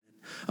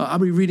I'll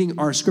be reading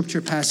our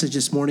scripture passage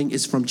this morning.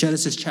 It's from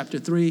Genesis chapter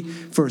 3,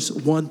 verse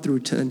 1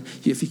 through 10.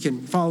 If you can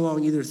follow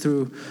along either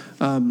through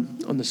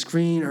on the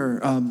screen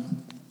or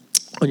on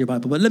your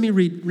Bible. But let me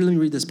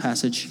read this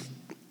passage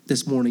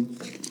this morning.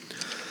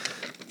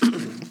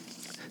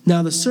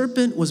 Now the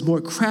serpent was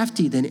more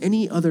crafty than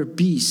any other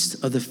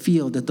beast of the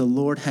field that the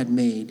Lord had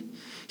made.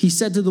 He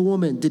said to the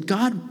woman, "Did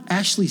God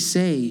actually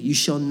say you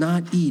shall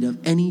not eat of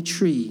any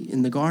tree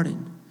in the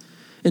garden?"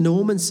 And the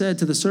woman said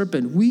to the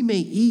serpent, "We may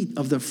eat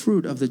of the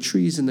fruit of the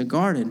trees in the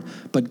garden,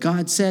 but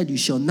God said, you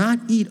shall not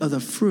eat of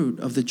the fruit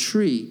of the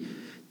tree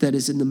that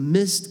is in the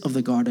midst of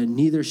the garden,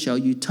 neither shall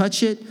you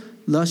touch it,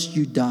 lest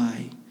you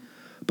die."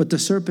 But the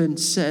serpent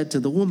said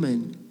to the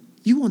woman,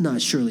 "You will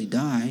not surely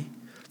die,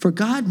 for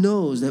God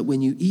knows that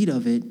when you eat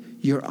of it,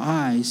 your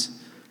eyes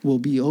will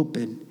be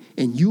open,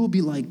 and you will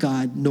be like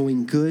God,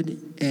 knowing good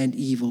and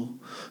evil."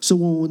 So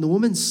when the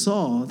woman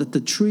saw that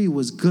the tree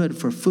was good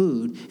for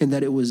food, and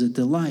that it was a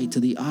delight to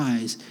the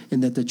eyes,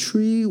 and that the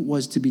tree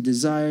was to be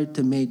desired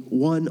to make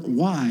one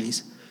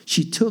wise,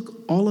 she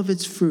took all of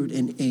its fruit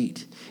and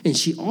ate. And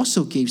she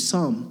also gave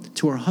some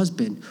to her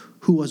husband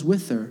who was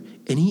with her,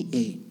 and he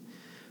ate.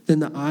 Then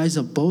the eyes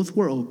of both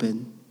were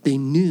opened. They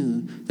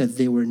knew that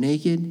they were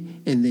naked,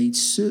 and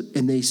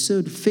they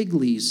sewed fig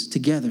leaves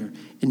together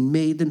and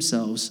made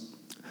themselves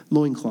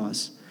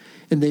loincloths.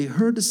 And they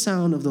heard the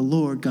sound of the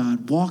Lord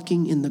God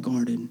walking in the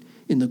garden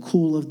in the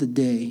cool of the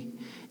day.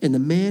 And the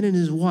man and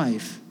his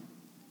wife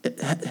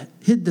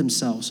hid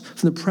themselves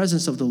from the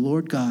presence of the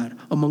Lord God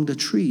among the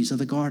trees of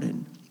the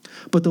garden.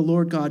 But the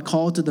Lord God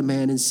called to the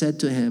man and said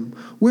to him,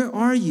 "Where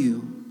are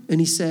you?" And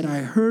he said,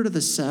 "I heard of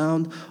the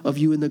sound of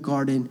you in the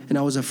garden, and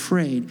I was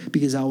afraid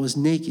because I was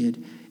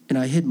naked, and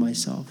I hid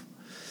myself."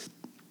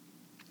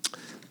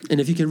 And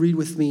if you can read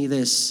with me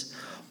this: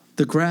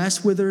 "The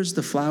grass withers,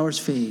 the flowers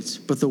fades,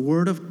 but the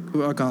word of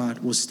our God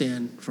will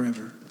stand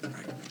forever." All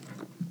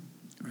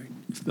right.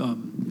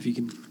 If you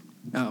can,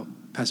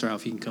 Pastor Al,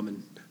 if you can come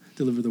and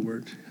deliver the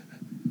word.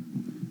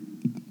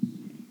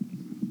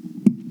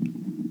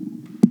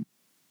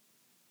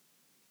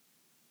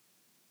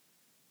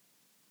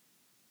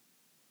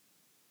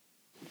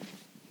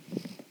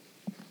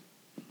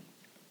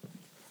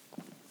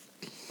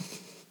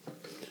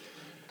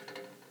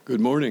 Good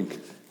morning.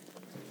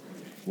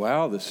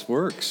 Wow, this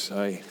works.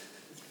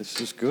 This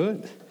is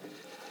good.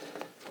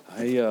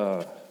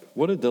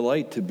 What a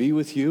delight to be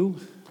with you.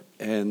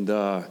 And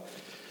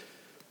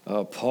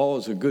Paul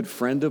is a good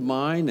friend of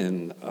mine,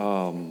 and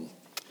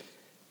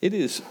it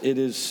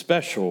is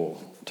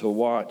special to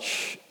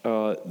watch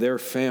their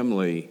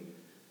family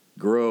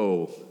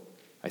grow.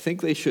 I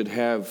think they should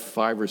have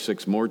 5 or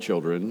 6 more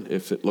children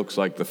if it looks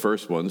like the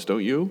first ones,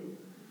 don't you?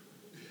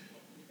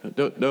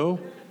 No?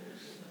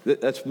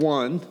 That's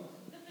one.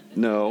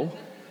 No.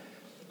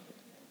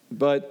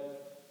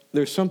 But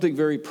there's something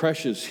very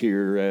precious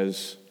here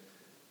as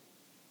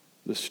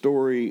the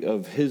story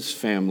of his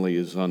family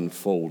is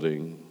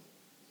unfolding,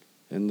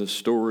 and the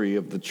story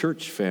of the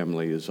church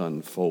family is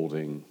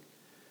unfolding,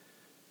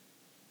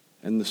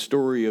 and the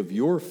story of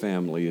your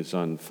family is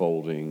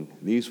unfolding.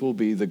 These will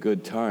be the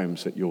good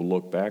times that you'll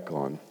look back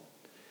on.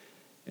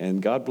 And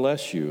God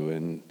bless you,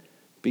 and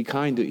be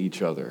kind to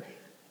each other.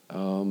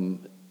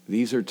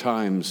 These are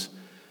times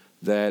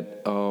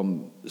that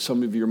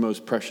some of your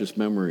most precious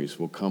memories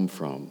will come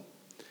from.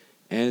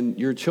 And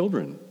your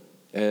children,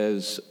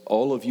 as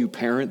all of you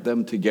parent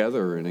them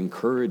together and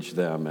encourage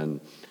them and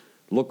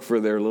look for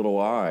their little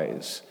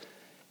eyes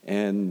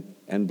and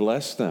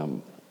bless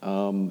them,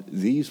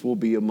 these will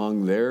be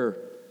among their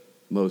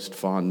most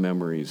fond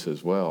memories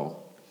as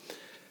well.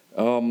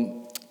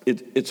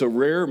 It's a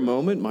rare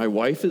moment. My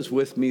wife is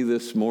with me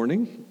this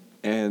morning,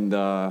 and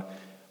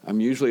I'm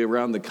usually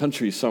around the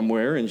country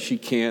somewhere, and she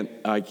can't.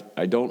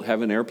 I don't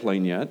have an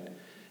airplane yet,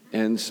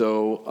 and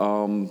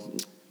so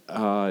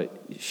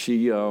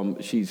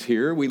she's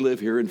here. We live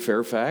here in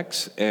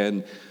Fairfax,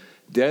 and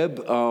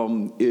Deb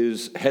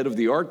is head of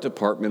the art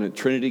department at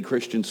Trinity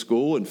Christian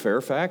School in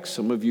Fairfax.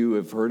 Some of you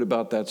have heard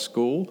about that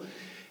school,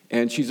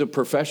 and she's a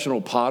professional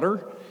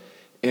potter.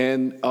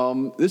 And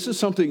this is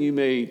something you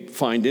may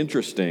find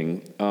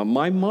interesting.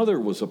 My mother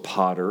was a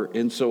potter,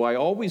 and so I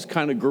always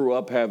kind of grew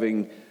up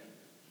having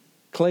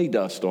clay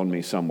dust on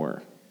me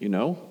somewhere, you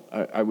know.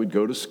 I would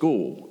go to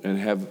school and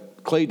have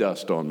clay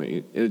dust on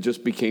me. It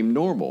just became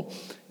normal.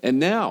 And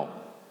now,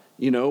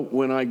 you know,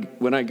 when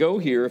I go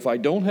here, if I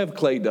don't have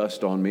clay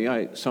dust on me,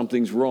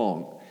 something's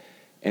wrong.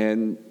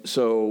 And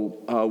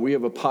so we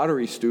have a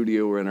pottery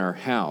studio in our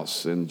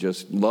house, and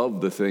just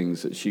love the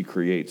things that she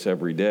creates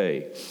every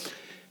day.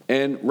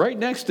 And right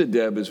next to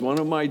Deb is one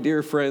of my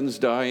dear friends,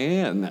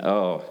 Diane,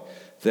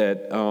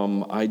 that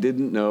I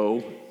didn't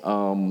know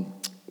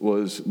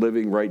was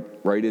living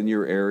right in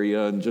your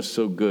area, and just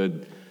so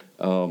good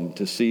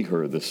to see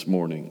her this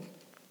morning.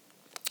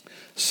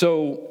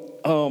 So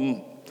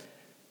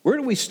where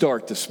do we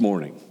start this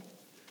morning?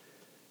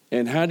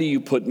 And how do you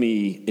put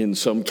me in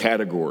some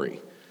category?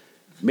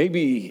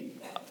 Maybe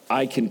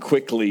I can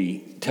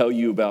quickly tell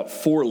you about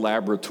 4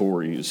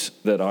 laboratories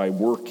that I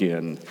work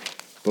in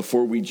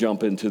before we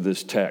jump into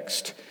this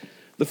text.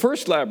 The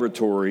first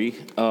laboratory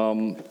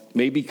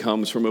maybe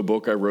comes from a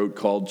book I wrote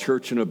called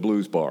Church in a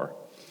Blues Bar.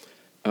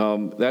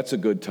 That's a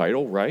good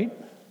title, right?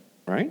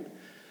 Right?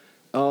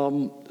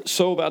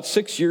 So about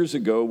 6 years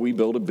ago, we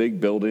built a big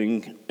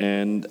building,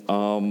 and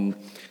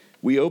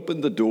we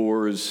opened the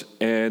doors,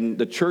 and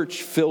the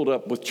church filled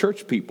up with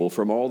church people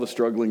from all the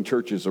struggling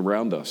churches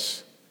around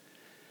us.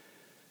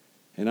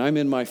 And I'm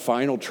in my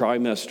final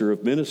trimester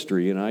of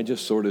ministry, and I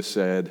just sort of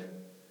said,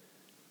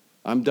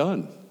 I'm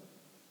done.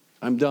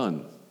 I'm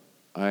done.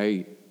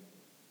 I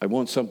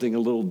want something a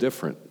little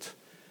different.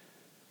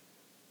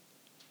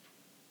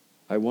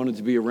 I wanted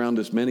to be around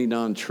as many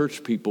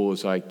non-church people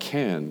as I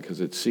can, because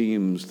it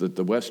seems that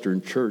the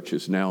Western church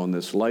is now in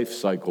this life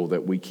cycle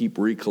that we keep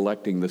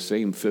recollecting the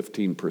same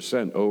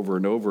 15% over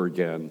and over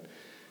again.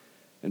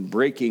 And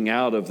breaking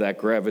out of that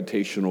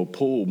gravitational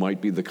pull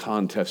might be the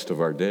contest of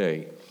our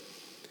day.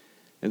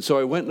 And so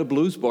I went in a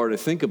blues bar to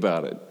think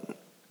about it.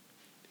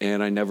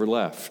 And I never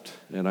left.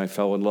 And I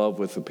fell in love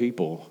with the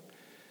people.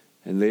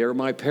 And they are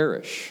my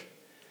parish.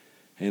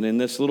 And in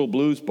this little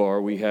blues bar,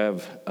 we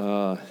have...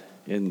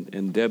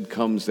 And Deb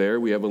comes there.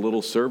 We have a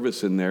little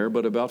service in there,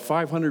 but about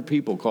 500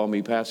 people call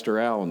me Pastor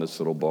Al in this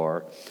little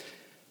bar,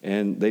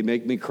 and they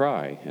make me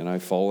cry, and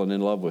I've fallen in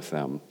love with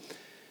them.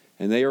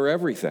 And they are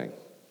everything.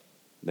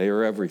 They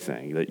are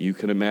everything that you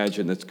can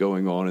imagine that's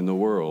going on in the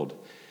world.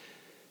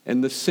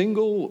 And the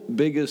single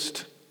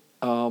biggest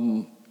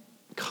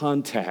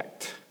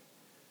contact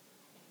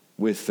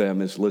with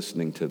them is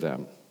listening to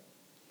them.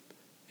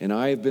 And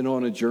I have been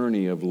on a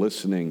journey of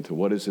listening to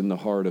what is in the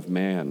heart of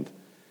man,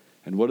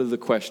 and what are the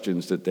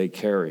questions that they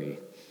carry?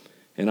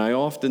 And I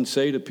often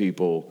say to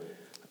people,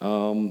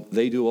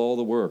 they do all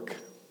the work.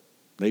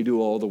 They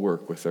do all the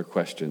work with their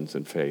questions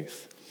and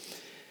faith.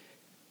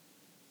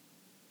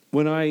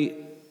 When I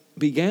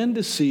began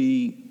to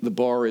see the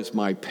bar as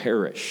my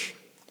parish,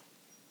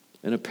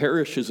 and a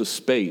parish is a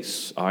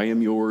space, I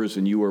am yours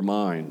and you are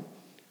mine,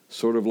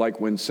 sort of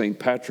like when St.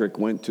 Patrick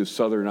went to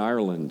Southern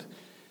Ireland,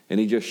 and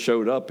he just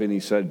showed up and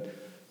he said,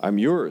 I'm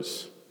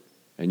yours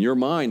and you're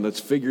mine, let's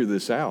figure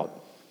this out.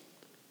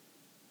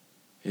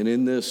 And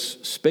in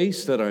this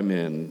space that I'm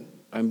in,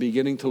 I'm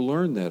beginning to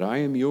learn that I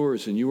am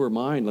yours and you are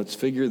mine. Let's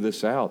figure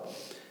this out.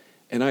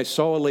 And I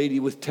saw a lady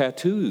with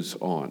tattoos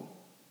on.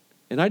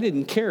 And I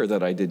didn't care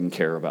that I didn't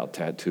care about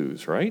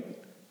tattoos, right?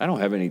 I don't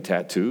have any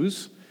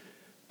tattoos.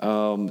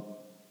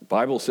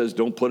 Bible says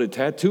don't put a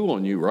tattoo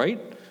on you,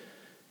 right?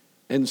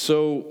 And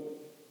so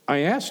I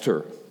asked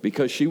her,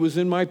 because she was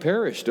in my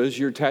parish, does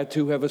your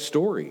tattoo have a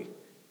story?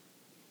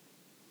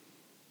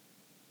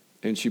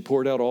 And she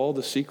poured out all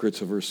the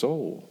secrets of her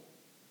soul.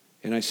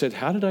 And I said,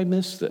 how did I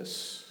miss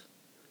this?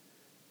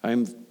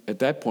 At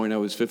that point, I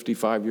was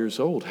 55 years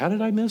old. How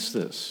did I miss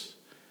this?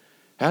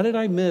 How did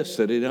I miss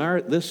that in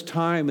this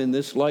time, in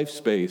this life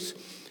space,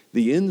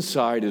 the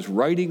inside is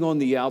writing on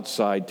the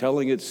outside,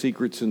 telling its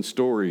secrets and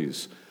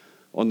stories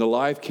on the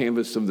live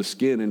canvas of the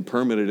skin in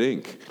permanent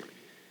ink?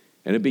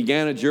 And it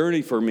began a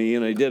journey for me,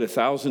 and I did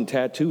 1,000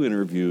 tattoo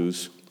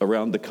interviews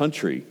around the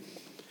country.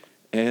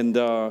 And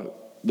the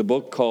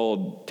book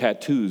called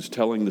Tattoos,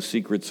 Telling the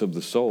Secrets of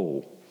the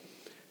Soul.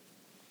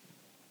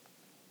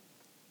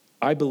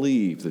 I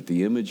believe that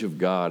the image of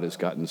God has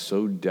gotten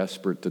so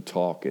desperate to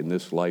talk in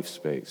this life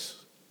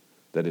space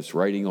that it's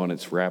writing on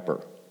its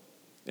wrapper,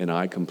 and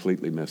I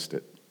completely missed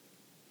it.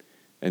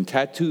 And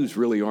tattoos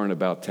really aren't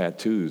about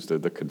tattoos. They're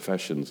the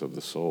confessions of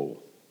the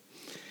soul.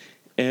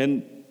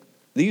 And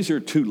these are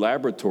two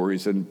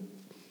laboratories, and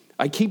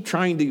I keep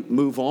trying to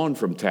move on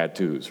from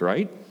tattoos,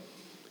 right?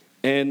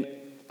 And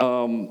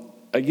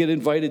I get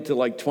invited to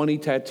like 20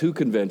 tattoo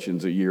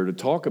conventions a year to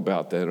talk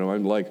about that, and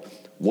I'm like,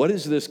 what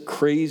is this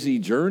crazy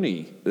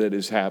journey that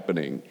is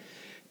happening?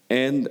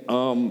 And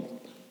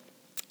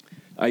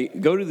I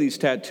go to these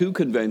tattoo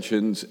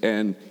conventions,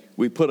 and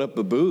we put up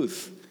a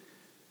booth,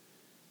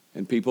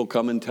 and people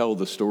come and tell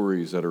the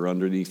stories that are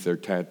underneath their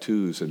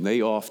tattoos, and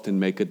they often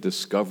make a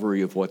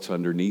discovery of what's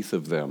underneath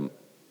of them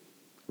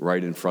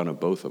right in front of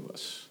both of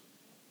us.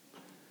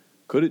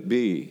 Could it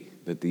be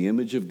that the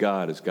image of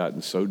God has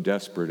gotten so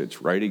desperate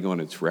it's writing on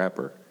its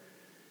wrapper,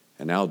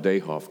 and Al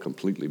Dayhoff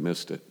completely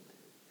missed it?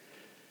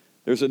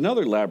 There's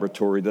another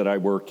laboratory that I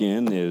work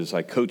in. Is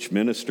I coach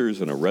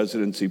ministers in a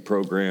residency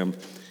program,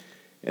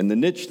 and the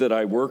niche that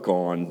I work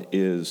on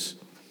is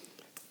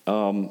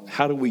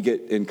how do we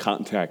get in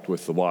contact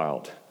with the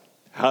wild?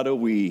 How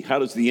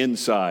does the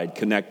inside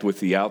connect with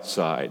the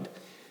outside?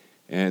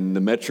 And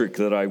the metric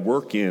that I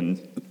work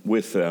in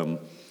with them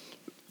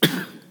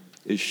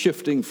is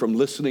shifting from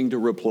listening to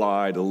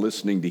reply to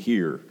listening to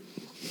hear.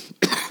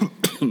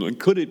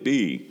 Could it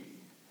be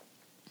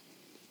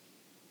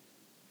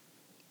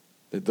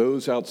that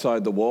those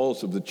outside the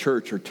walls of the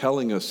church are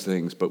telling us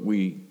things, but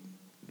we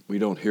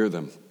don't hear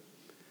them?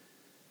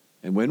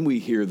 And when we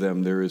hear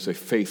them, there is a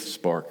faith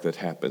spark that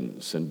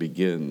happens and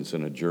begins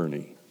in a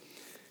journey.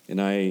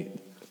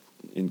 And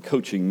in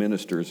coaching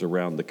ministers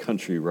around the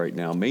country right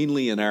now,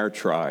 mainly in our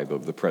tribe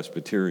of the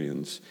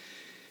Presbyterians,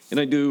 and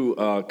I do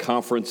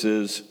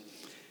conferences,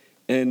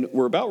 And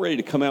we're about ready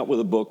to come out with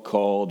a book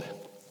called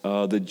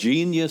The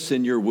Genius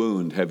in Your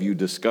Wound. Have you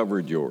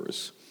discovered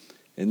yours?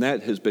 And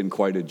that has been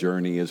quite a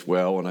journey as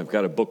well. And I've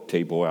got a book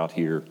table out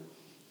here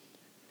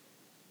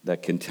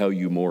that can tell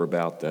you more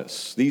about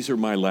this. These are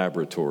my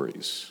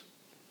laboratories,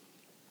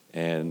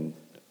 and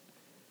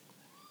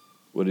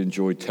would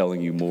enjoy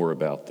telling you more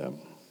about them.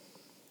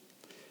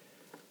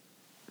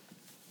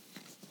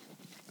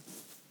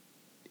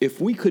 If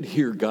we could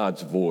hear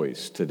God's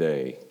voice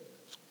today,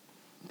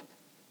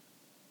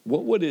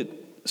 what would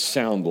it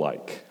sound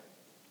like?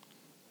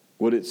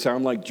 Would it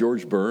sound like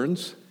George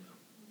Burns?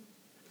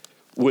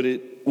 Would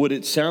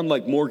it sound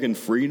like Morgan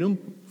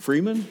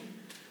Freeman?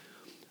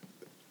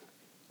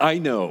 I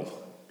know.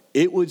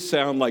 It would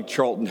sound like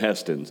Charlton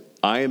Heston.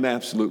 I am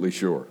absolutely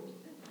sure.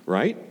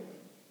 Right?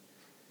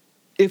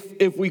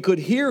 If we could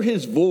hear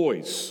his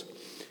voice,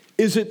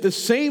 is it the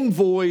same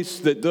voice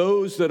that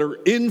those that are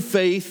in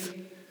faith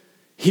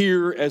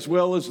hear as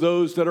well as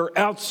those that are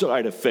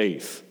outside of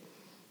faith?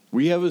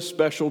 We have a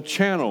special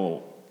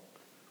channel.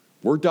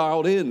 We're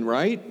dialed in,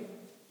 right?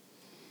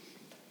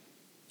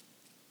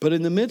 But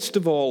in the midst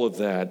of all of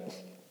that,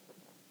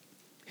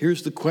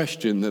 here's the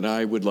question that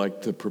I would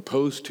like to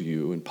propose to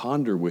you and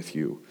ponder with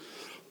you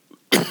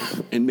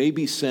and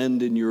maybe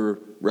send in your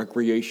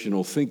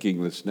recreational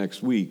thinking this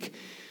next week.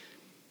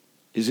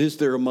 Is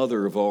there a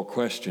mother of all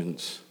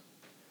questions?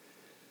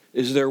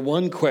 Is there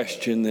one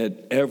question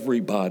that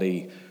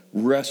everybody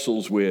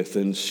wrestles with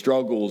and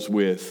struggles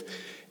with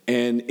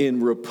and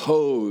in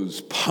repose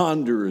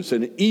ponders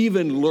and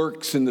even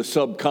lurks in the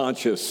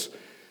subconscious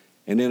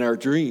and in our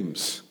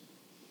dreams?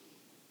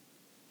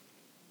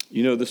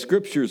 You know, the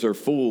scriptures are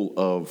full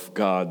of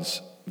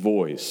God's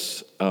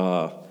voice.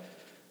 The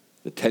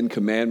Ten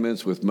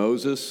Commandments with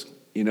Moses,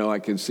 you know, I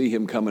can see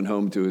him coming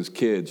home to his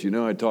kids. You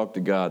know, I talked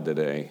to God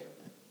today.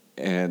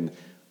 And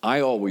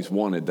I always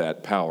wanted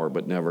that power,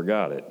 but never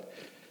got it.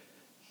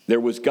 There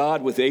was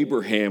God with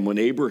Abraham. When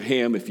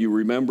Abraham, if you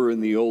remember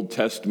in the Old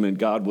Testament,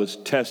 God was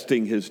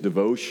testing his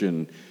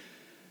devotion,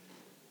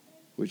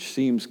 which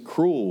seems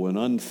cruel and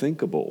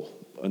unthinkable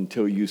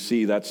until you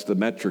see that's the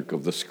metric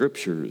of the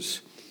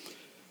scriptures.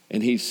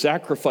 And he's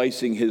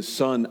sacrificing his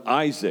son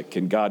Isaac,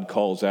 and God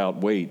calls out,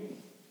 wait,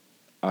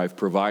 I've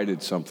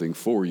provided something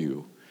for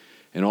you.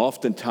 And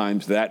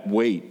oftentimes that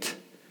wait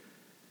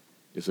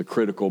is a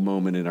critical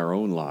moment in our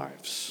own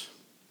lives.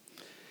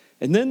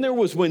 And then there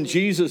was when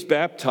Jesus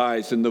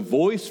baptized, and the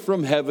voice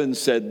from heaven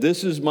said,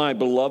 "This is my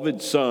beloved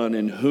Son,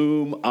 in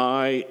whom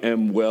I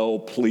am well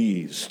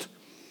pleased."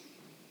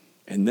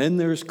 And then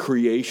there's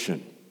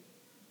creation.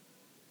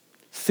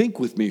 Think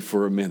with me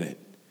for a minute.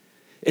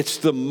 It's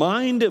the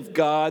mind of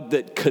God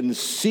that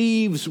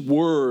conceives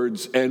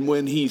words, and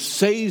when he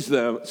says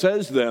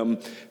them,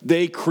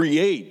 they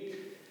create.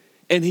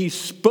 And he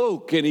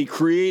spoke, and he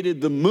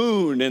created the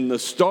moon and the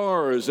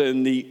stars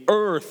and the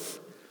earth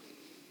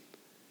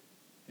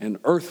and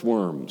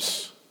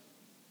earthworms,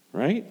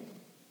 right?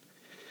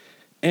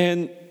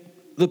 And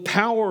the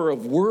power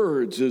of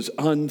words is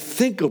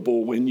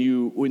unthinkable when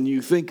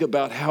you think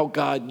about how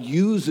God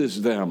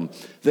uses them.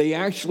 They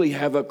actually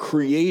have a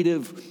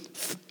creative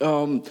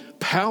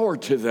power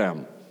to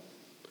them.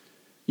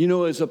 You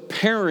know, as a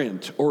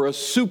parent or a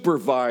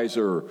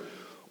supervisor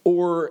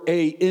or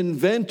an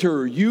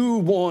inventor, you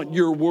want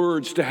your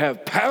words to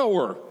have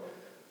power.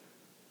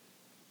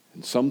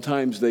 And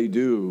sometimes they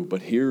do,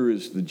 but here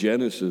is the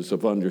genesis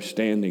of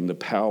understanding the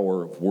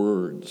power of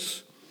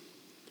words.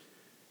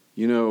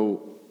 You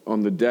know,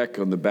 on the deck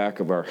on the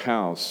back of our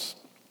house,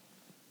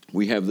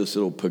 we have this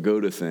little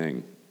pagoda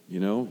thing.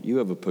 You know, you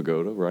have a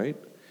pagoda, right?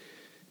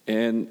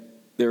 And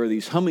there are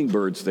these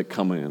hummingbirds that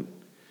come in.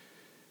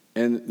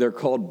 And they're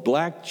called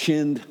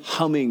black-chinned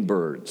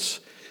hummingbirds.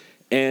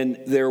 And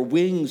their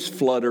wings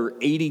flutter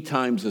 80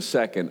 times a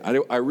second.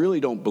 I really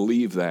don't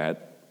believe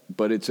that,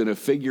 but it's in a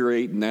figure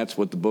eight, and that's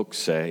what the books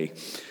say.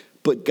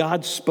 But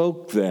God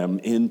spoke them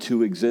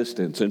into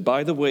existence. And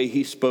by the way,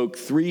 he spoke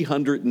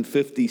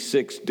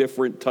 356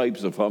 different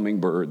types of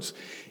hummingbirds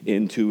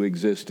into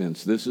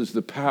existence. This is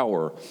the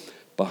power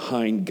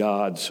behind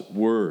God's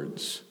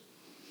words.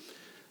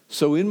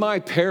 So in my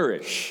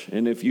parish,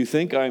 and if you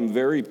think I'm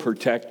very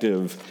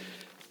protective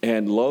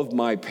and love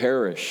my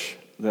parish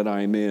that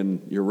I'm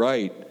in, you're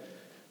right.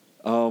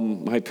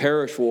 My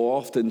parish will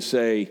often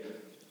say,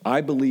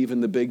 "I believe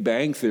in the Big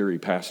Bang Theory,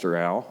 Pastor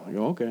Al." I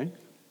go, "Okay,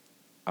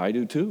 I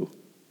do too."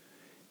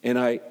 And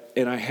I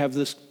have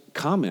this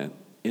comment,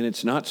 and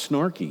it's not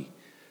snarky.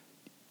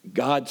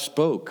 God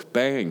spoke,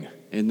 bang,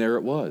 and there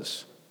it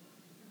was.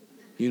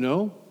 You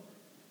know,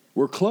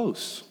 we're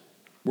close.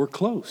 We're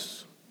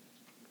close.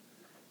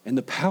 And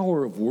the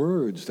power of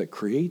words that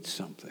create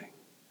something.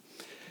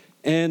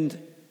 And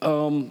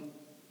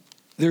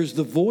there's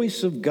the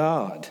voice of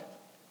God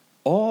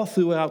all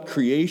throughout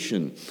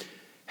creation.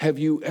 Have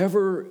you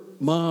ever,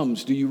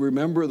 moms, do you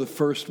remember the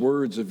first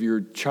words of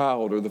your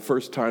child or the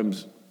first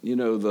times, you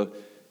know,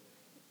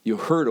 you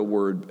heard a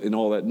word and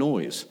all that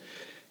noise?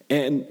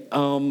 And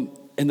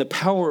the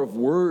power of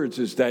words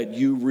is that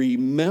you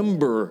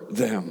remember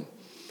them.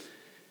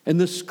 And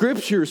the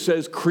scripture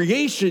says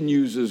creation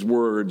uses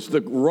words.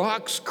 The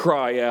rocks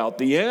cry out,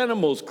 the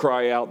animals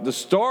cry out, the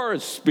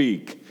stars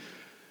speak.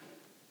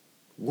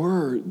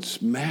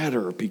 Words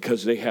matter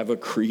because they have a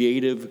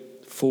creative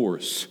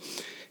force.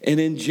 And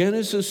in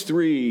Genesis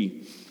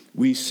 3,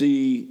 we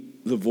see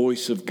the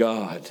voice of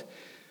God.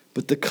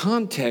 But the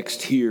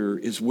context here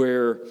is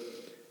where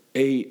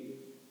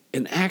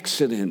an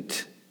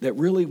accident that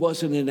really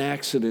wasn't an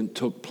accident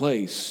took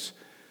place,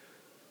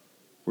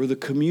 where the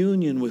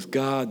communion with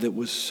God that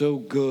was so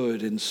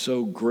good and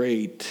so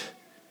great,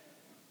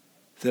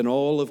 then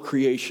all of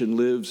creation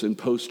lives in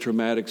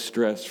post-traumatic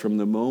stress from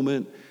the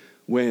moment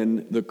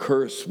when the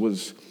curse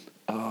was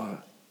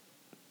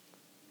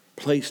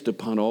placed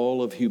upon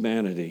all of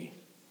humanity.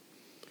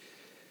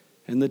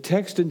 And the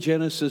text in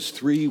Genesis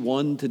 3,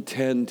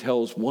 1-10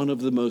 tells one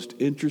of the most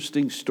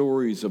interesting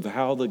stories of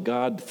how the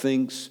God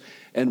thinks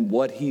and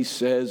what he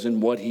says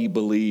and what he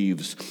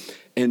believes.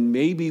 And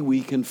maybe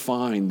we can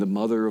find the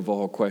mother of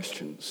all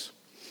questions.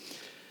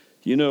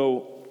 You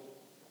know,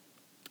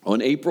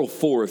 on April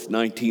 4th,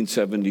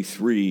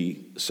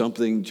 1973,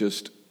 something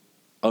just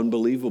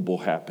unbelievable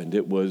happened.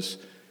 It was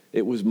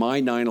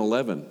my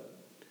 9/11.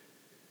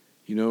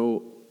 You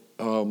know,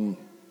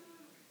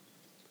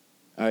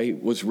 I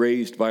was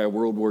raised by a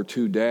World War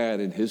II dad,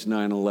 and his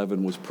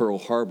 9/11 was Pearl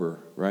Harbor,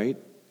 right?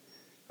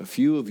 A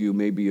few of you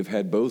maybe have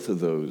had both of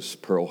those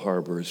Pearl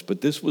Harbors,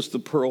 but this was the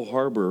Pearl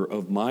Harbor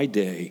of my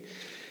day.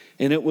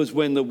 And it was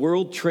when the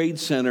World Trade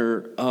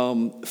Center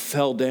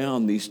fell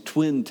down, these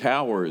twin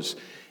towers,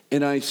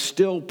 and I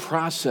still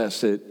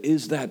process it.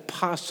 Is that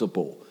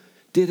possible?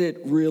 Did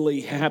it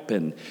really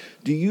happen?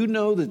 Do you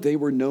know that they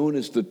were known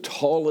as the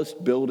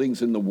tallest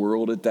buildings in the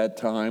world at that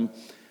time?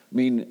 I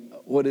mean,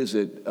 what is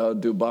it?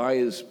 Dubai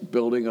is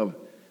building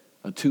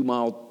a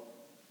 2-mile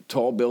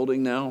tall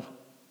building now.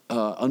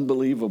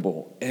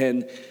 Unbelievable.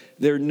 And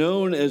they're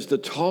known as the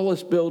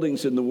tallest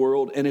buildings in the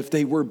world. And if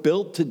they were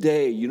built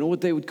today, you know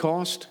what they would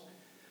cost?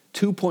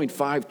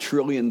 $2.5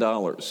 trillion.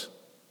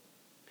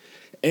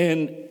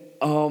 And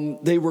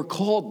they were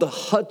called the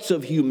huts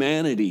of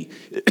humanity.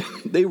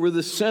 They were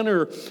the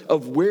center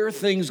of where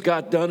things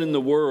got done in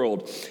the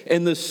world.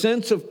 And the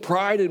sense of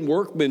pride and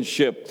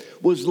workmanship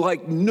was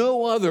like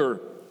no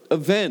other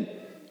event,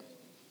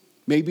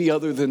 maybe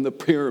other than the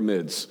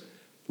pyramids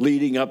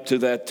leading up to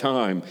that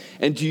time.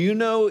 And do you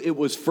know it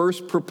was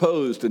first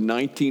proposed in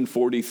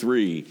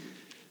 1943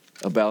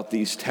 about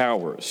these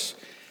towers?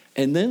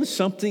 And then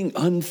something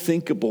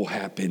unthinkable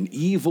happened.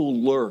 Evil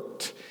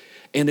lurked,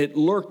 and it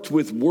lurked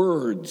with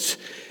words.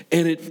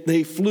 And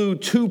they flew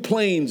 2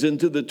 planes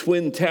into the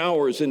Twin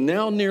Towers. And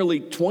now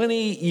nearly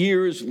 20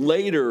 years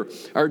later,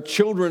 our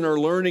children are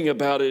learning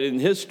about it in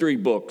history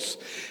books.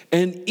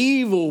 And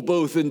evil,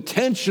 both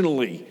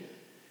intentionally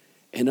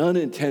and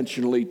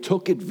unintentionally,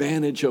 took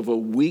advantage of a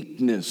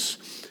weakness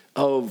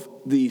of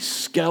the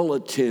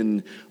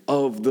skeleton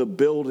of the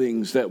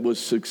buildings that was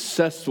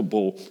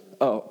susceptible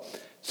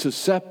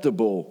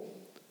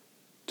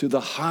to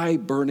the high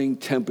burning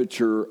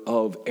temperature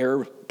of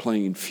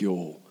airplane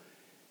fuel.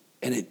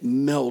 And it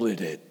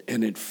melted it,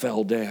 and it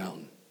fell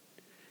down.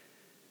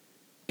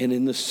 And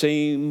in the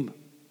same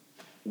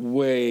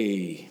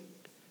way,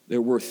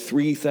 there were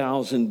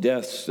 3,000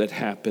 deaths that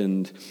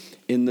happened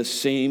in the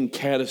same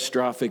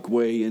catastrophic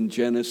way in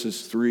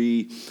Genesis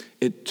 3.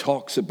 It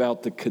talks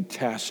about the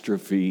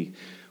catastrophe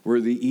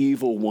where the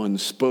evil one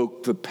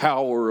spoke the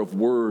power of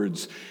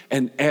words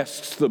and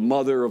asks the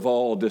mother of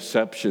all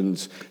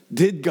deceptions,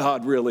 did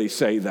God really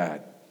say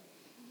that?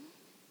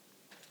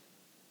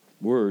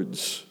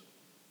 Words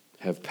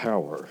have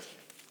power.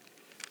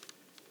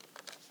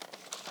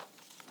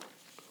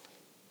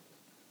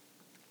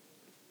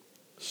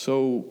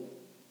 So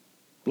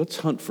let's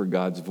hunt for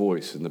God's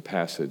voice in the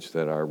passage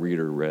that our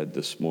reader read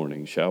this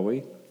morning, shall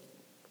we?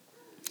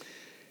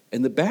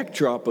 And the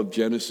backdrop of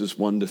Genesis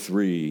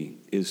 1-3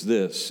 is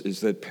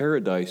that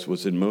paradise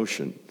was in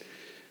motion.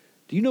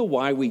 Do you know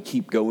why we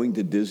keep going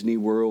to Disney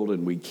World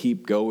and we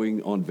keep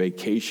going on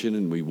vacation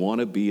and we want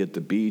to be at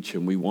the beach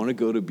and we want to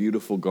go to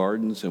beautiful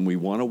gardens and we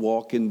want to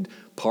walk in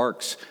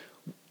parks?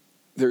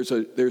 There's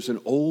an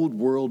old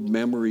world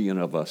memory in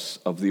us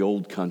of the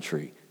old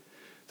country.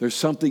 There's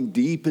something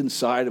deep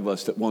inside of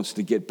us that wants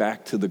to get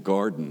back to the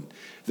garden.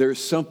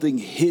 There's something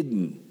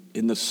hidden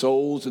in the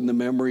souls and the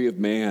memory of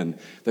man.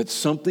 That's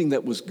something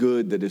that was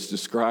good that is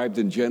described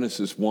in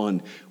Genesis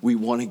 1. We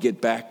want to get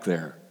back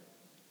there.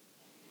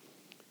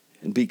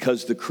 And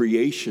because the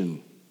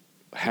creation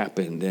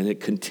happened and it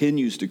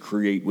continues to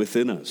create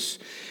within us.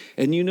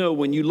 And you know,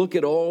 when you look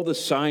at all the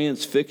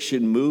science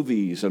fiction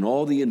movies and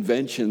all the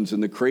inventions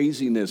and the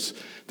craziness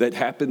that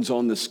happens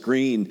on the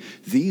screen,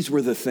 these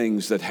were the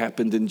things that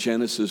happened in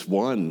Genesis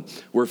 1,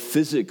 where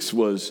physics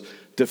was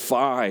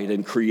defied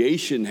and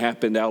creation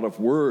happened out of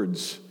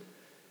words.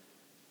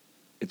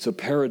 It's a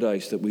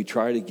paradise that we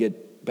try to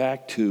get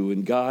back to,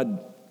 and God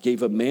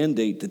gave a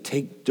mandate to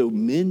take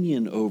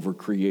dominion over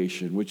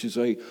creation, which is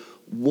a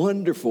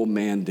wonderful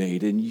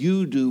mandate, and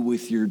you do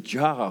with your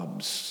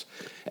jobs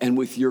and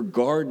with your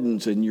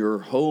gardens and your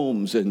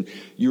homes and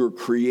your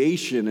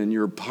creation and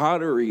your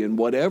pottery and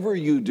whatever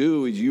you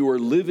do, is you are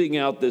living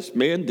out this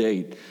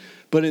mandate.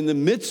 But in the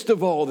midst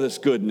of all this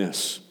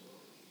goodness,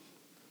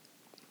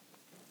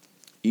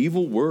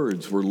 evil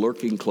words were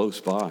lurking close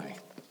by.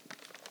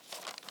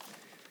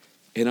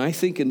 And I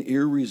think an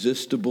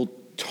irresistible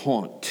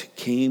taunt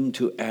came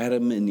to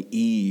Adam and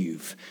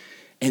Eve.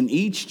 And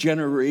each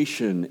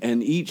generation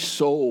and each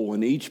soul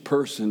and each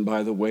person,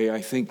 by the way,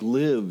 I think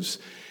lives.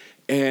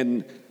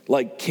 And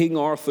like King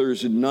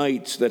Arthur's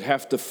knights that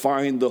have to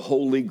find the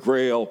Holy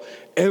Grail,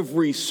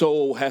 every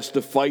soul has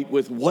to fight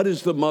with what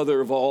is the mother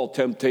of all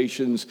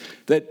temptations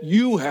that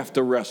you have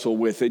to wrestle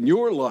with in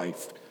your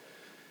life.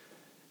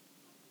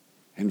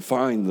 And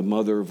find the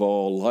mother of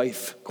all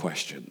life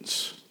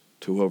questions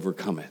to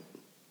overcome it.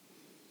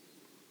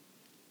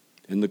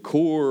 And the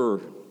core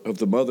of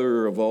the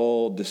mother of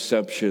all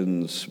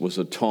deceptions was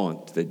a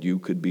taunt that you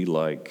could be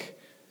like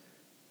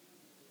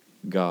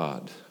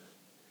God.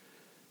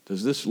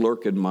 Does this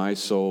lurk in my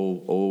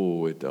soul?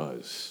 Oh, it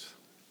does.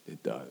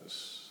 It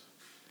does.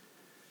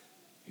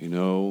 You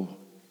know,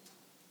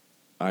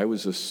 I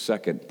was a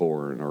second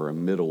born or a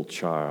middle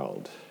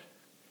child.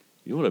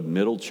 You know what a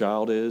middle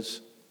child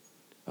is?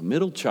 A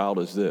middle child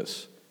is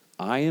this: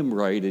 I am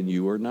right and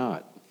you are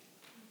not.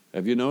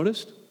 Have you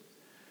noticed?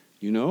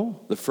 You know,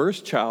 the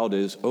first child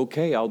is,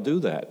 okay, I'll do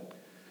that.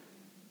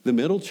 The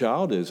middle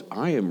child is,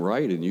 I am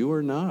right and you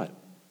are not.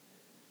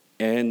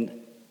 And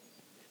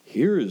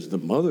here is the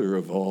mother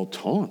of all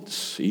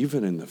taunts,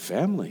 even in the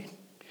family.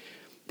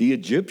 The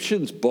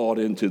Egyptians bought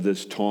into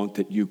this taunt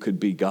that you could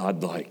be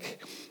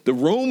godlike. The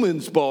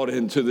Romans bought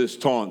into this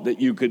taunt that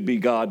you could be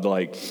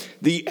godlike.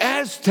 The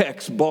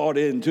Aztecs bought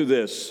into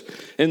this,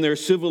 and their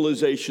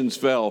civilizations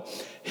fell.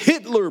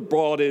 Hitler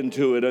bought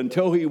into it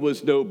until he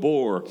was no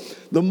more.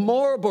 The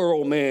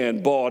Marlboro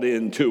Man bought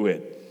into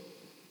it.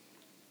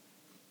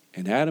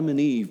 And Adam and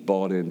Eve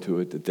bought into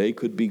it that they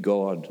could be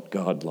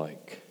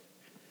godlike.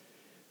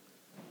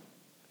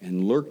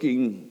 And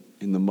lurking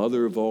in the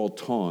mother of all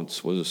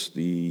taunts was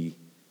the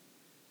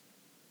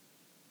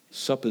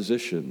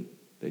supposition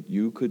that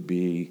you could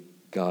be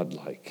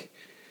godlike.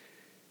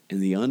 And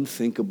the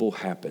unthinkable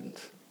happened.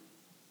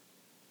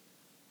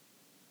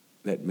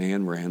 That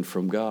man ran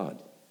from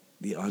God.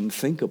 The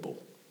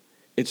unthinkable.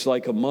 It's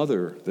like a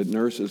mother that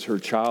nurses her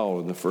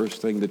child, and the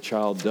first thing the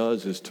child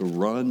does is to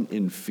run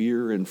in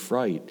fear and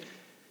fright.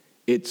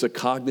 It's a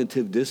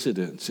cognitive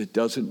dissonance. It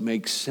doesn't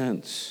make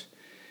sense.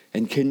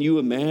 And can you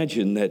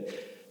imagine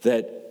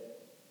that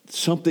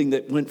something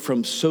that went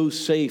from so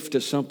safe to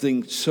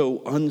something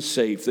so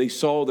unsafe? They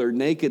saw their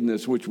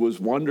nakedness, which was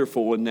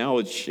wonderful, and now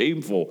it's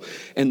shameful.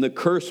 And the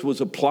curse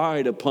was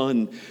applied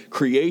upon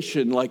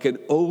creation like an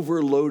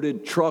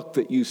overloaded truck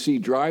that you see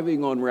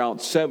driving on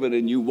Route 7,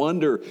 and you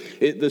wonder,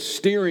 the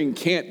steering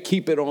can't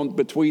keep it on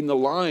between the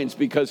lines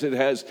because it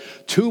has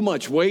too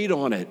much weight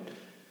on it.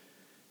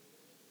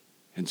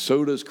 And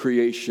so does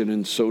creation,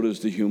 and so does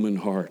the human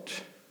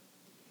heart.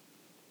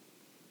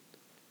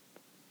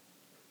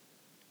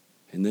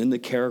 And then the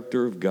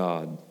character of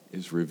God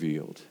is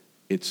revealed.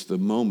 It's the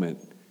moment.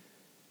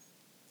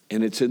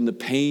 And it's in the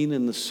pain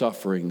and the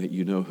suffering that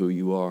you know who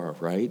you are,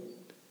 right?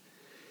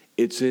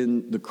 It's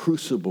in the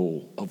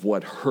crucible of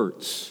what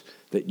hurts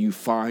that you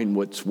find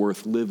what's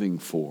worth living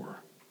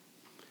for.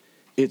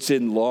 It's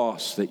in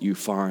loss that you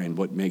find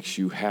what makes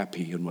you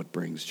happy and what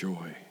brings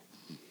joy.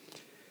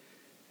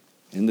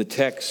 And the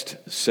text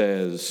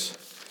says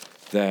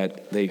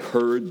that they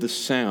heard the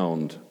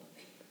sound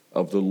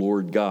of the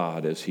Lord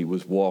God as he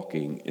was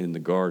walking in the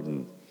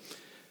garden.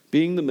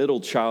 Being the middle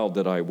child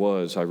that I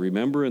was, I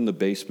remember in the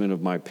basement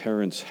of my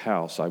parents'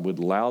 house, I would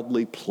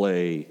loudly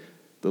play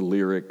the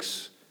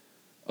lyrics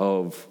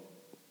of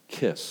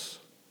Kiss.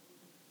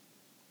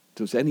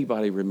 Does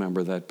anybody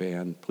remember that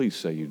band? Please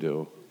say you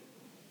do.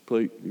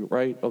 Please,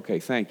 right? Okay,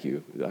 thank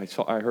you.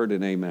 I heard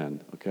an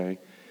amen, okay?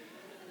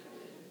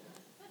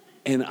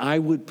 And I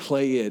would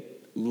play it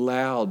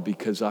loud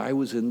because I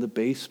was in the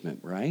basement,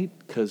 right?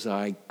 Because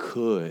I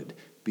could,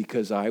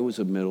 because I was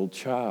a middle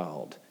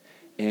child.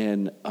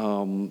 And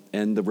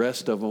the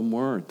rest of them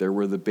weren't. There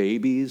were the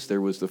babies, there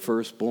was the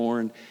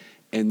firstborn,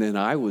 and then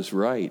I was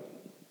right,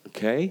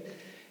 okay?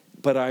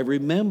 But I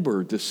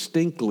remember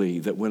distinctly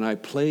that when I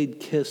played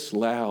Kiss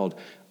loud,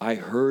 I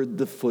heard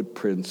the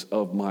footprints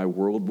of my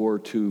World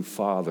War II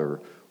father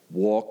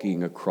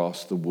walking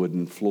across the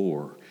wooden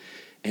floor.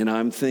 And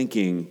I'm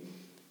thinking,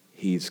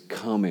 he's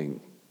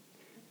coming.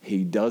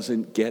 He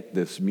doesn't get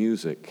this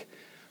music.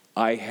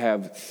 I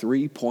have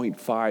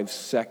 3.5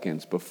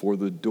 seconds before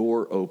the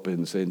door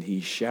opens and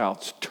he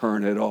shouts,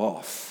 "Turn it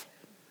off."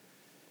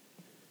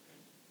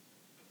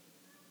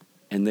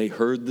 And they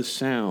heard the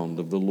sound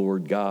of the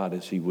Lord God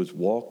as he was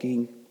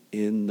walking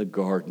in the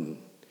garden.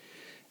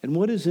 And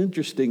what is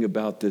interesting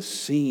about this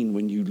scene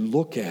when you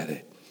look at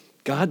it,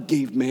 God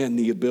gave man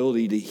the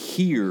ability to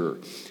hear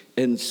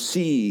and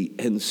see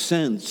and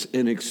sense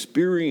and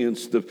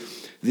experience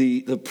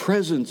the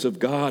presence of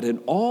God,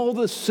 and all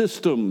the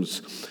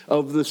systems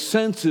of the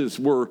senses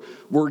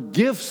were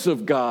gifts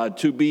of God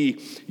to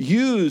be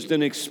used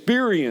and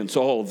experience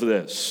all of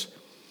this.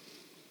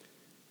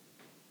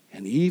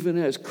 And even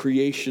as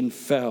creation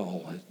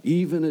fell,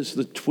 even as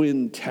the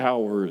twin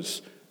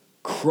towers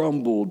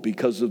crumbled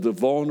because of the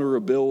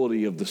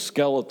vulnerability of the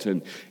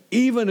skeleton,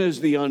 even as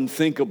the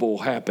unthinkable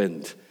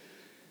happened,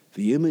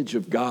 the image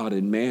of God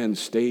in man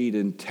stayed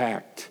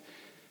intact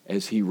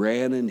as he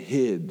ran and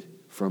hid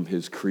from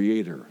his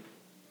Creator.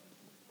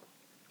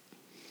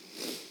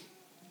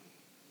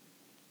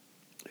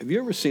 Have you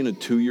ever seen a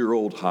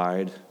 2-year-old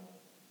hide?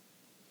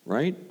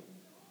 Right?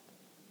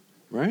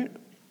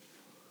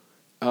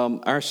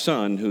 Our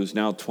son, who's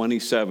now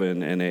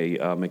 27 and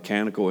a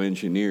mechanical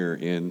engineer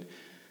in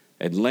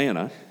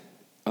Atlanta,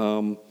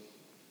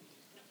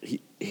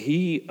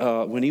 he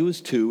when he was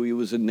 2, he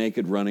was a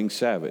naked running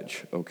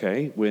savage,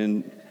 okay?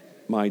 When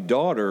my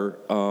daughter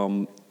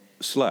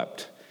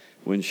slept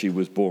when she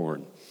was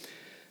born.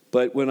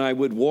 But when I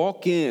would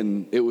walk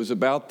in, it was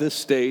about this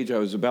stage, I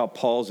was about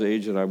Paul's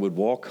age, and I would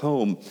walk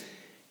home,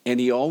 and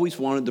he always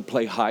wanted to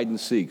play hide and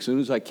seek. As soon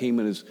as I came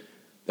in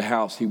the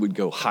house, he would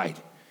go hide,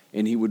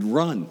 and he would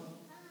run.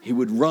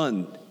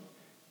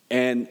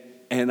 And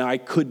I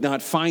could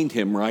not find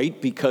him, right?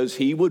 Because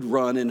he would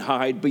run and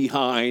hide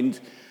behind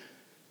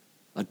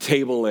a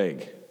table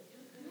leg.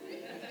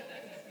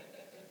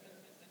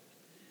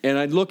 And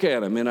I'd look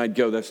at him and I'd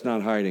go, that's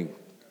not hiding.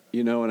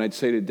 And I'd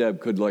say to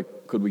Deb,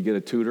 could we get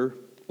a tutor?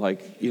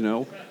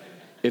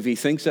 If he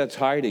thinks that's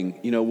hiding,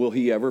 will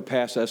he ever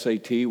pass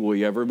SAT? Will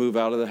he ever move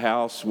out of the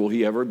house? Will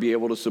he ever be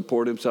able to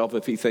support himself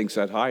if he thinks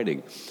that's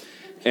hiding?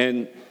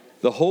 And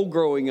the whole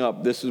growing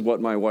up, this is what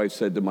my wife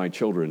said to my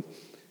children,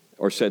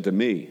 or said to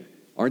me.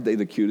 Aren't they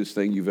the cutest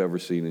thing you've ever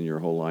seen in your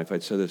whole life?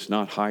 I'd said, it's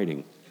not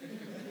hiding.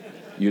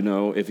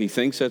 If he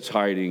thinks that's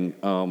hiding,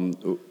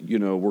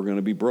 we're going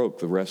to be broke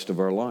the rest of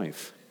our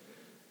life.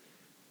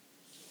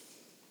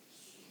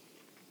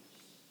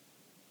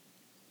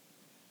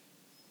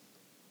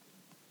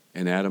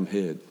 And Adam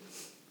hid,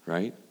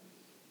 right?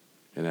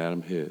 And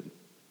Adam hid.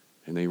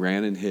 And they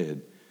ran and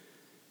hid.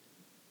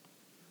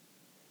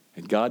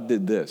 And God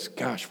did this.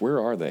 Gosh, where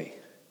are they?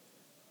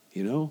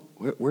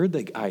 Where'd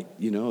they?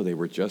 They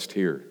were just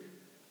here.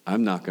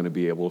 I'm not going to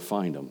be able to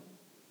find them.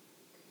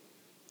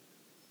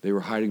 They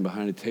were hiding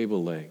behind a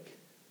table leg.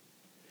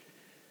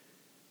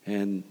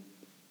 And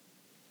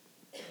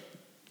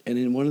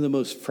in one of the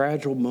most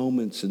fragile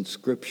moments in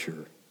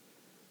Scripture,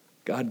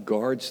 God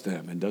guards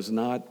them and does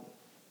not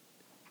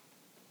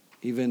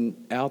even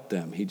out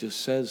them. He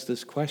just says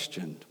this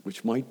question,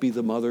 which might be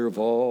the mother of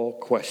all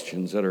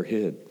questions that are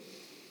hid,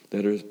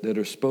 that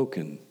are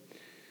spoken.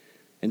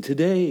 And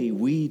today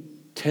we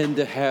tend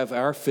to have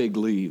our fig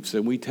leaves,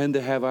 and we tend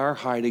to have our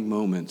hiding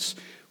moments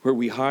where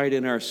we hide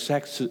in our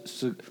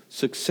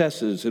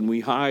successes, and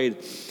we hide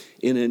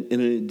in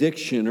an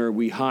addiction, or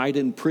we hide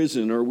in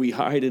prison, or we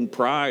hide in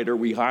pride, or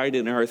we hide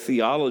in our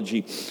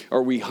theology,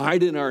 or we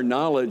hide in our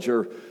knowledge,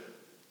 or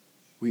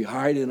we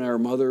hide in our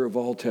mother of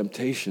all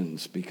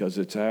temptations because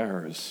it's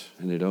ours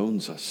and it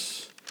owns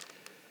us.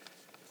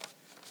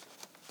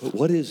 But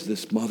what is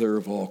this mother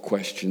of all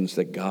questions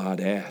that God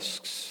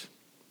asks?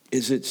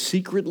 Is it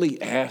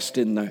secretly asked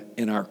in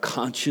our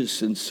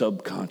conscious and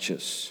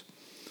subconscious?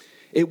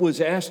 It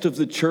was asked of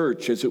the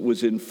church as it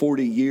was in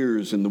 40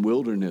 years in the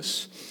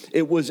wilderness.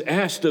 It was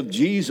asked of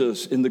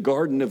Jesus in the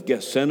Garden of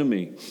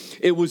Gethsemane.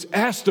 It was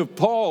asked of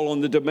Paul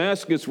on the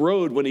Damascus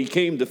Road when he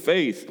came to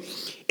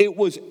faith. It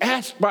was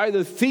asked by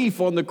the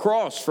thief on the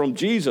cross from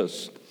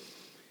Jesus.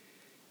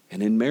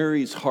 And in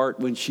Mary's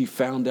heart, when she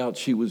found out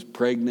she was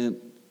pregnant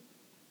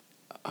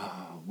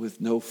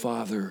with no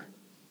father,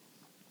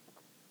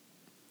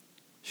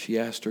 she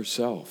asked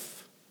herself,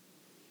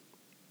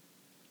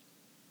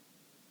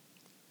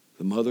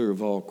 the mother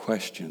of all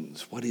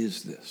questions, what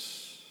is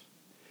this?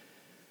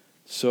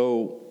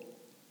 So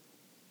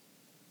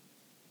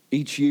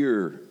each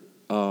year,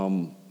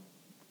 the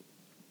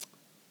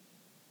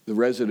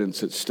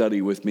residents that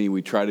study with me,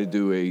 we try to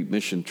do a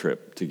mission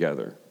trip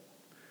together.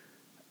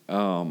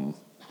 And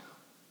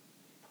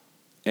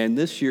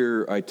this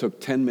year, I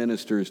took 10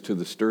 ministers to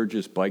the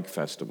Sturgis Bike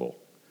Festival.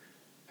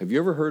 Have you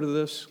ever heard of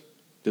this?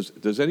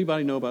 Does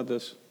anybody know about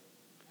this?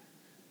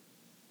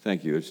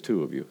 Thank you. There's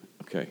 2 of you.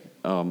 Okay.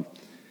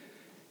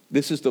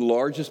 This is the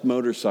largest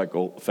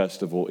motorcycle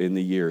festival in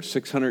the year.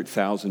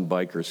 600,000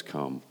 bikers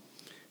come.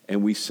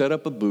 And we set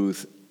up a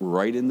booth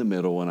right in the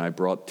middle, and I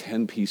brought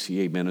 10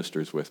 PCA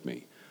ministers with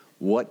me.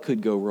 What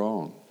could go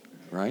wrong,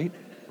 right?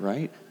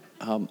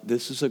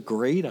 This is a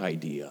great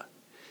idea.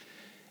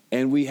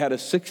 And we had a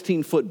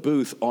 16-foot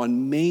booth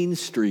on Main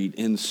Street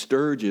in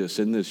Sturgis,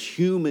 and this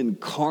human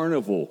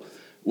carnival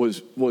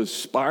was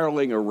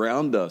spiraling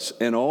around us.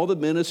 And all the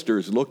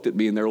ministers looked at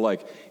me, and they're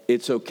like,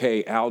 it's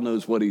okay, Al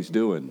knows what he's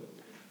doing.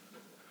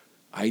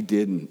 I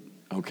didn't,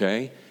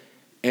 okay?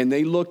 And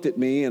they looked at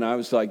me, and I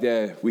was like,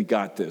 we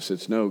got this.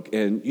 It's no,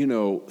 and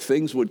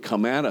things would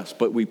come at us.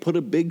 But we put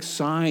a big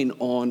sign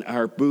on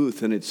our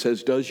booth, and it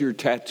says, "Does your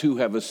tattoo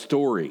have a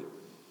story?"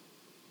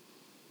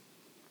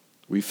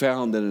 We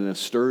found that in a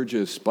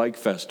Sturgis Bike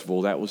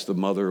Festival, that was the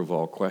mother of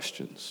all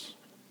questions.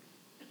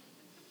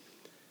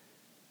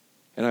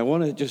 And I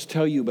want to just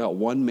tell you about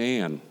one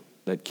man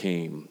that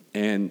came,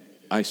 and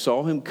I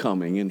saw him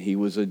coming, and he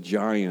was a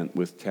giant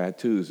with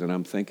tattoos, and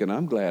I'm thinking,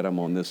 I'm glad I'm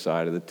on this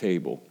side of the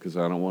table because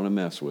I don't want to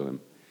mess with him.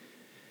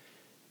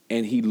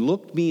 And he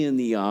looked me in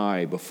the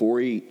eye before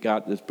he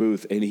got this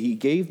booth, and he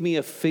gave me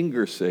a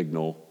finger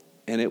signal,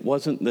 and it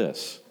wasn't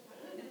this.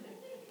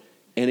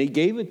 And he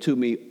gave it to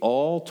me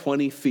all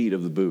 20 feet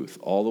of the booth,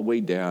 all the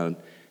way down.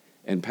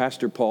 And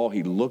Pastor Paul,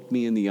 he looked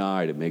me in the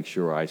eye to make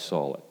sure I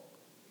saw it.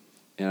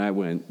 And I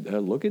went,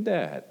 look at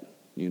that,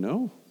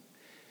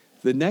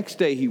 The next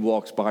day he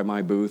walks by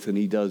my booth and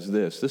he does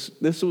this.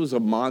 This was a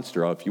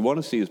monster. If you want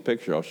to see his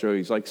picture, I'll show you.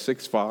 He's like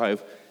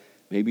 6'5",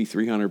 maybe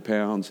 300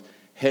 pounds,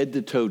 head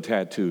to toe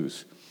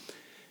tattoos.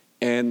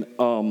 And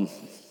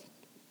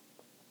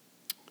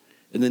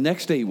the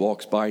next day he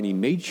walks by and he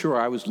made sure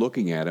I was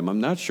looking at him.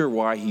 I'm not sure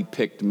why he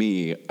picked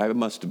me. I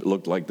must have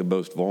looked like the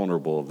most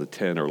vulnerable of the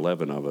 10 or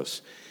 11 of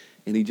us.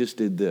 And he just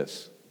did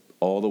this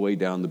all the way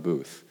down the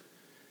booth.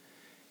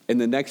 And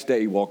the next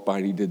day he walked by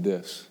and he did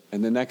this.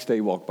 And the next day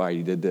he walked by and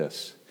he did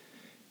this.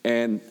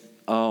 And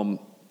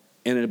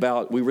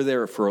we were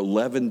there for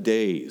 11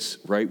 days,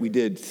 right? We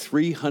did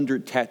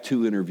 300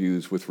 tattoo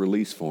interviews with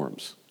release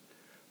forms.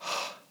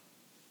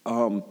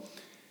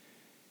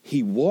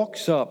 He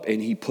walks up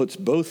and he puts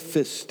both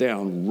fists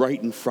down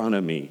right in front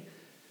of me.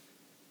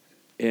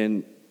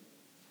 And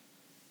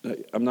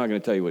I'm not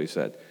going to tell you what he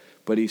said,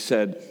 but he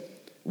said,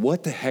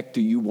 "What the heck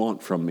do you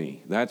want from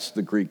me?" That's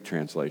the Greek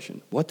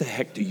translation. "What the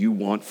heck do you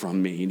want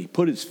from me?" And he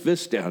put his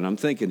fist down. I'm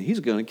thinking,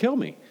 he's going to kill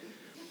me.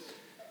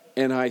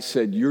 And I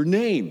said, "Your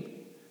name?"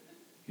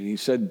 And he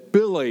said,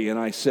 "Billy." And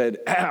I said,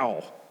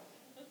 "Ow."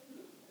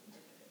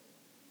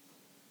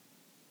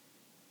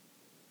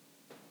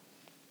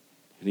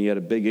 And he had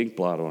a big ink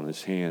blot on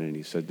his hand, and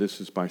he said,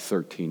 "This is my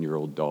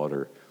 13-year-old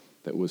daughter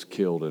that was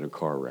killed in a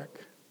car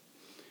wreck."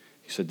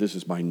 He said, "This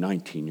is my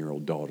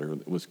 19-year-old daughter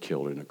that was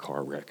killed in a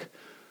car wreck.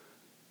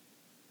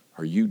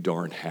 Are you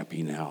darn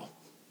happy now?"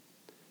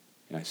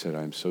 And I said,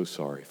 "I'm so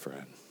sorry,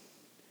 friend."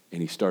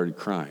 And he started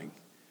crying.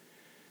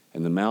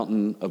 And the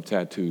mountain of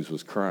tattoos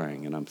was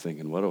crying, and I'm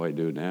thinking, what do I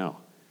do now,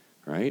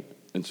 right?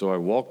 And so I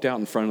walked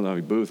out in front of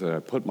the booth, and I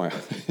put my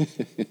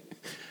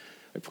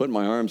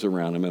arms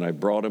around him, and I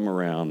brought him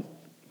around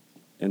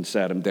and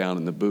sat him down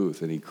in the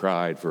booth, and he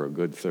cried for a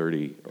good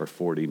 30 or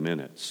 40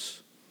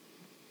 minutes.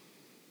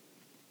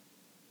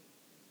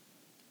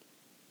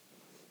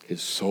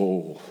 His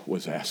soul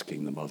was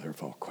asking the mother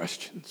of all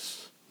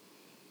questions.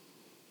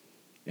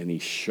 And he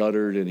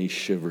shuddered and he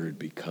shivered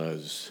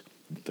because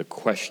the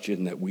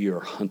question that we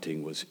are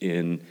hunting was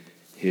in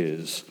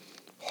his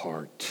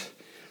heart.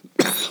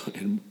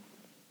 And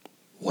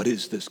what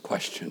is this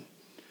question?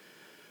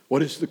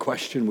 What is the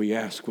question we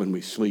ask when we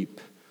sleep?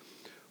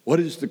 What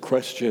is the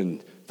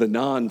question the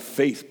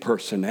non-faith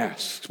person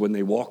asks when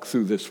they walk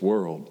through this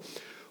world?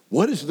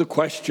 What is the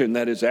question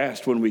that is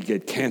asked when we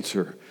get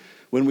cancer,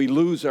 when we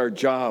lose our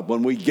job,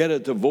 when we get a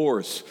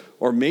divorce,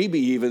 or maybe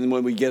even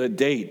when we get a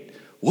date?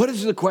 What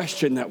is the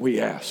question that we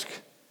ask?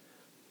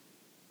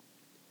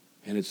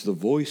 And it's the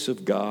voice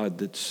of God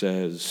that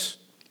says,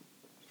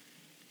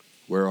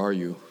 "Where are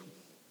you?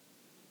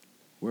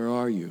 Where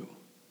are you?"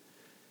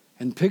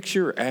 And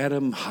picture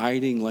Adam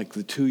hiding like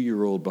the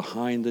 2-year-old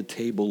behind the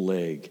table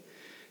leg,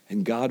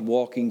 and God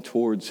walking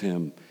towards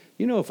him.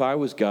 If I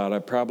was God, I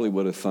probably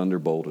would have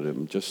thunderbolted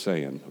him, just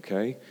saying,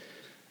 okay?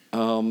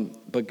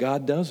 But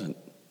God doesn't.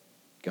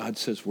 God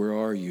says, "Where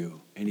are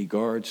you?" And he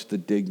guards the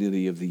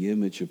dignity of the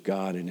image of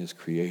God in his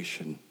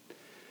creation.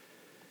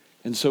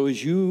 And so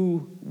as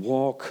you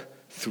walk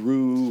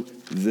through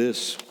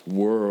this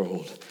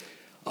world,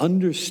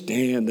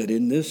 understand that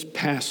in this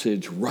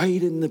passage,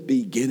 right in the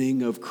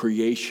beginning of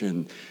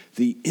creation,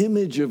 the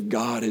image of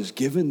God is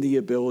given the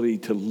ability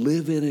to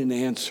live in and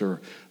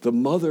answer the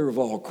mother of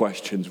all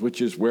questions,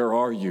 which is, where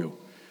are you?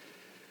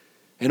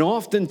 And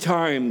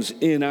oftentimes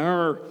in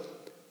our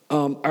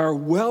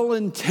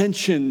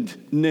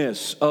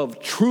well-intentionedness of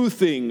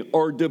truthing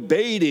or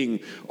debating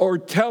or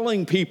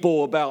telling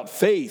people about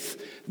faith,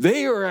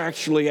 they are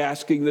actually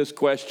asking this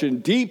question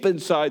deep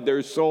inside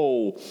their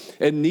soul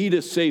and need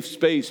a safe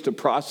space to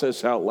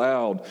process out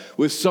loud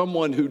with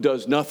someone who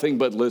does nothing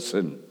but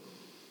listen.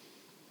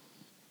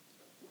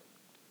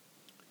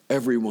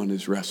 Everyone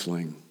is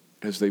wrestling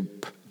as they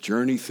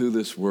journey through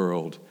this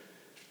world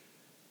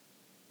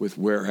with,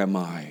 where am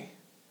I?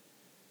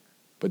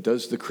 But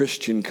does the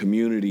Christian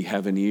community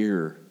have an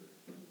ear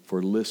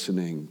for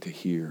listening to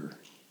hear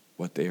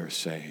what they are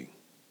saying?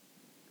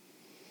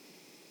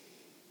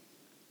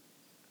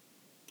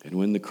 And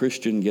when the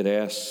Christian get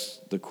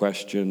asked the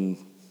question,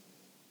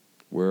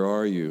 where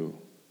are you?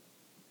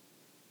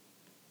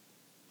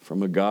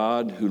 From a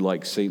God who,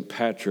 like St.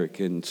 Patrick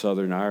in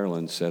Southern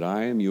Ireland, said,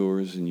 "I am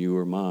yours and you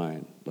are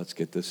mine," Let's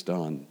get this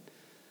done.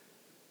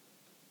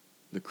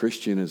 The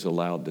Christian is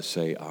allowed to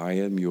say, I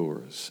am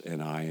yours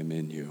and I am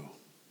in you.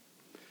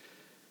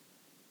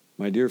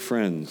 My dear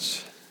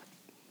friends,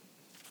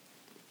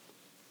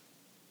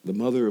 the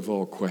mother of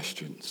all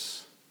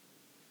questions,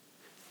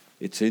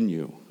 it's in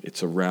you,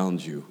 it's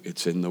around you,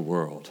 it's in the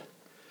world.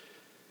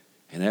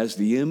 And as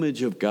the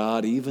image of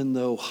God, even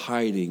though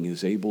hiding,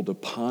 is able to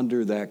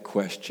ponder that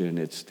question,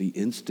 it's the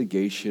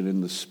instigation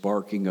and the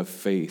sparking of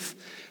faith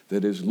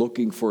that is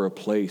looking for a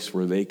place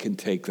where they can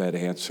take that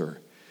answer.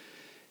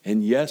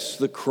 And yes,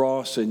 the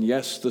cross, and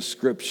yes, the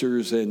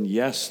scriptures, and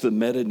yes, the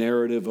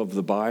meta-narrative of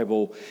the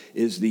Bible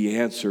is the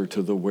answer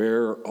to the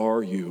where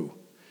are you.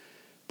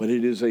 But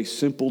it is a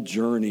simple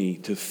journey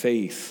to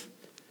faith,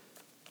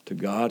 to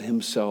God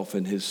himself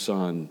and his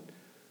Son,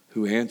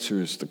 who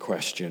answers the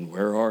question,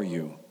 where are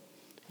you?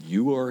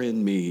 You are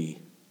in me,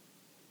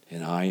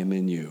 and I am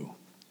in you.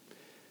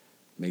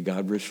 May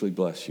God richly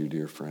bless you,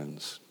 dear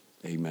friends.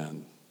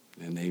 Amen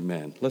and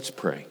amen. Let's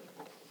pray.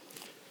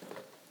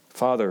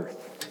 Father,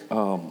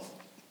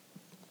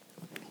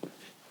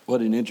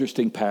 what an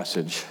interesting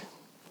passage.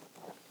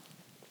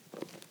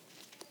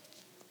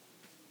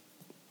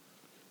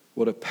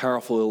 What a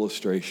powerful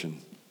illustration.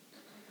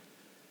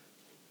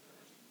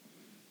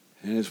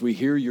 And as we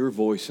hear your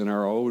voice in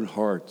our own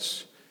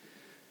hearts,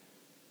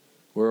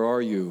 where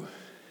are you?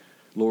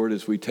 Lord,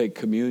 as we take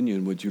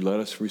communion, would you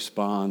let us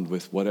respond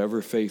with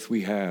whatever faith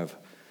we have?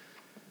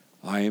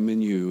 I am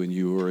in you and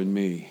you are in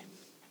me.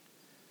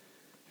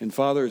 And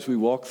Father, as we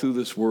walk through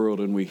this world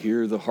and we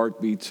hear the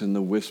heartbeats and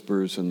the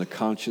whispers and the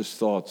conscious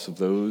thoughts of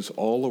those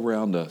all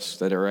around us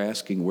that are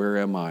asking, where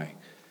am I?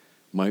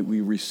 Might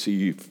we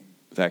receive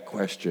that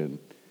question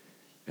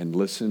and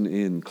listen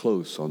in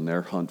close on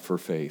their hunt for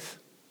faith?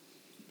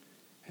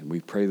 And we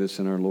pray this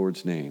in our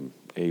Lord's name.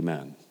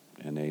 Amen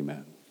and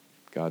amen.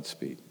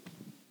 Godspeed.